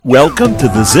Welcome to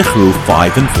the Zichru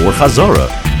 5 and 4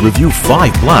 Chazorah. Review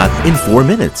 5 Blat in 4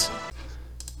 minutes.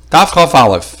 Daf Chaf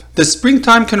Aleph. The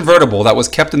springtime convertible that was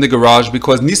kept in the garage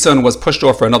because Nisan was pushed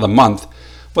off for another month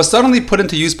was suddenly put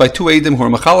into use by two Eidim who were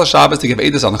Mechala Shabbos to give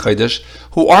Eidus on the Chodesh,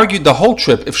 who argued the whole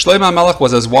trip if Shlomo HaMelech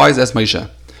was as wise as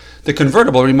Moshe. The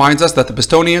convertible reminds us that the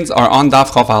Bistonians are on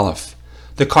Daf Chaf Aleph.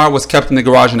 The car was kept in the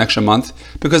garage an extra month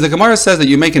because the Gemara says that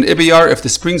you make an Ibiyar if the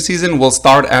spring season will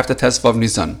start after Tesvav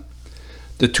Nisan.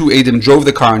 The two Eidim drove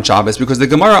the car on Shabbos because the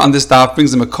Gemara on this daf brings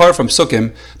them a car from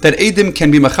Sukkim that Eidim can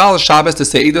be Mechal Shabbos to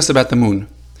say Eidus about the moon.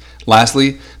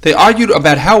 Lastly, they argued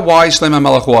about how wise Shlomo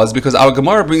HaMelech was because our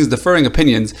Gemara brings differing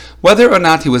opinions whether or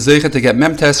not he was zeicha to get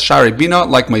Memtes Shari Bina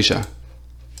like Moshe.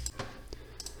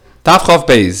 Daf Chav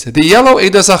Beis. The yellow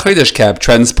Eidus HaChodesh cab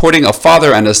transporting a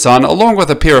father and a son along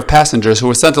with a pair of passengers who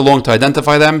were sent along to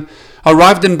identify them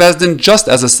arrived in Bezdin just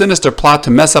as a sinister plot to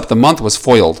mess up the month was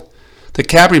foiled. The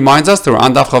cab reminds us that we're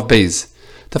on Daf Chav Beis.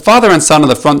 The father and son in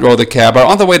the front row of the cab are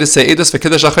on the way to say Eidus for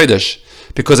Kiddush HaChodesh,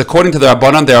 because according to the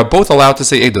Rabbanan, they are both allowed to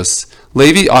say Eidus.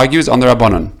 Levi argues on the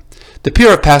Rabbanan. The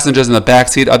pair of passengers in the back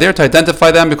seat are there to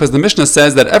identify them because the Mishnah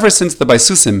says that ever since the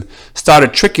Baisusim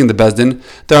started tricking the Bezdin,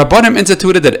 the Rabbanim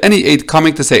instituted that any Eid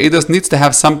coming to say Eidus needs to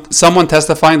have someone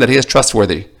testifying that he is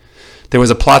trustworthy. There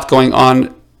was a plot going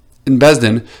on in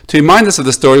Bezdin to remind us of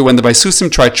the story when the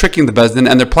Baisusim tried tricking the Bezdin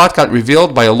and their plot got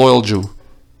revealed by a loyal Jew.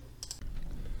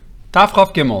 Daf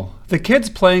Chav Gimel. The kids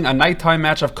playing a nighttime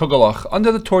match of Kugelach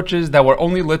under the torches that were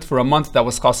only lit for a month that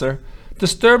was chaser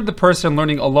disturbed the person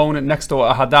learning alone next to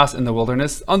a hadas in the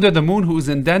wilderness under the moon whose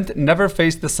indent never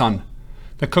faced the sun.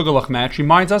 The Kugelach match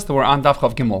reminds us that we're on Daf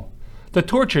Chav Gimel. The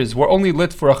torches were only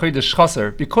lit for a Chodesh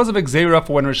chaser because of Gzeira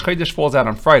for when Rosh Chodesh falls out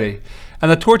on Friday,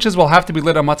 and the torches will have to be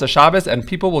lit on Matzah Shabbos and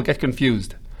people will get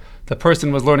confused. The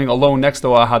person was learning alone next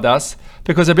to a hadas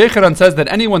because Rabbi Yechanan says that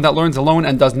anyone that learns alone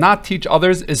and does not teach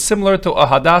others is similar to a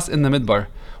hadas in the midbar,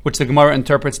 which the Gemara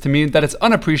interprets to mean that it's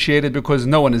unappreciated because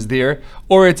no one is there,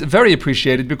 or it's very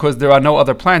appreciated because there are no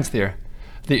other plants there.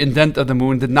 The indent of the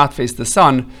moon did not face the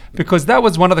sun because that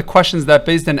was one of the questions that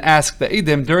Beis Din asked the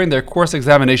Eidim during their course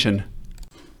examination.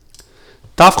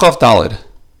 Daf Chav Daled.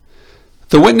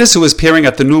 The witness who was peering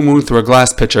at the new moon through a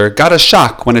glass pitcher got a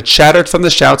shock when it shattered from the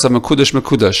shouts of Mekudesh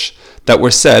Mekudesh that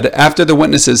were said after the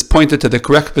witnesses pointed to the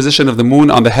correct position of the moon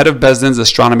on the head of Bezdin's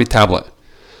astronomy tablet.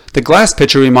 The glass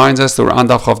pitcher reminds us that we're on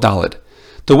Daf Chav Daled.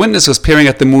 The witness was peering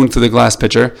at the moon through the glass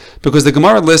pitcher because the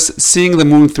Gemara lists seeing the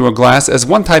moon through a glass as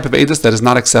one type of Eidus that is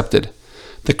not accepted.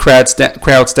 The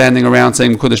crowd standing around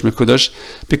saying Mekudesh Mekudesh,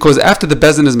 because after the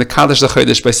Bezdin is Mekadesh the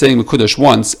Chodesh by saying Mekudesh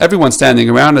once, everyone standing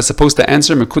around is supposed to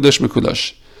answer Mekudesh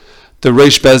Mekudesh. The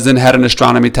Reish Bezdin had an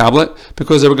astronomy tablet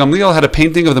because Rabbi Gamliel had a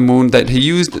painting of the moon that he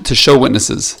used to show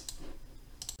witnesses.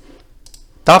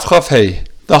 Daf Chav Hey.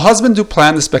 The husband who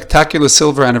planned the spectacular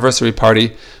silver anniversary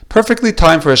party, perfectly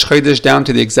timed for Rosh Chodesh down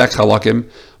to the exact halakim,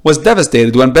 was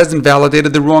devastated when Bezdin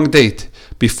validated the wrong date,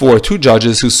 before two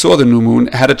judges who saw the new moon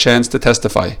had a chance to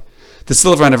testify. The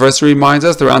silver anniversary reminds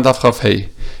us they're on Daf Chav Hey.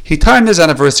 He timed his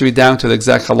anniversary down to the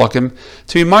exact halakim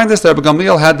to remind us that Rabbi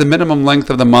Gamliel had the minimum length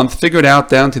of the month figured out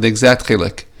down to the exact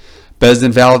chilek.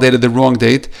 Bezdin validated the wrong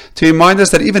date to remind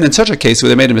us that even in such a case where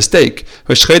they made a mistake,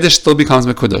 Rosh Chodesh still becomes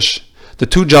Mekudesh. The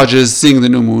two judges seeing the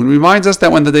new moon reminds us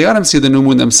that when the Dayanim see the new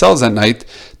moon themselves at night,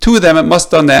 two of them must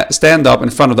stand up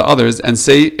in front of the others and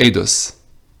say Eidus.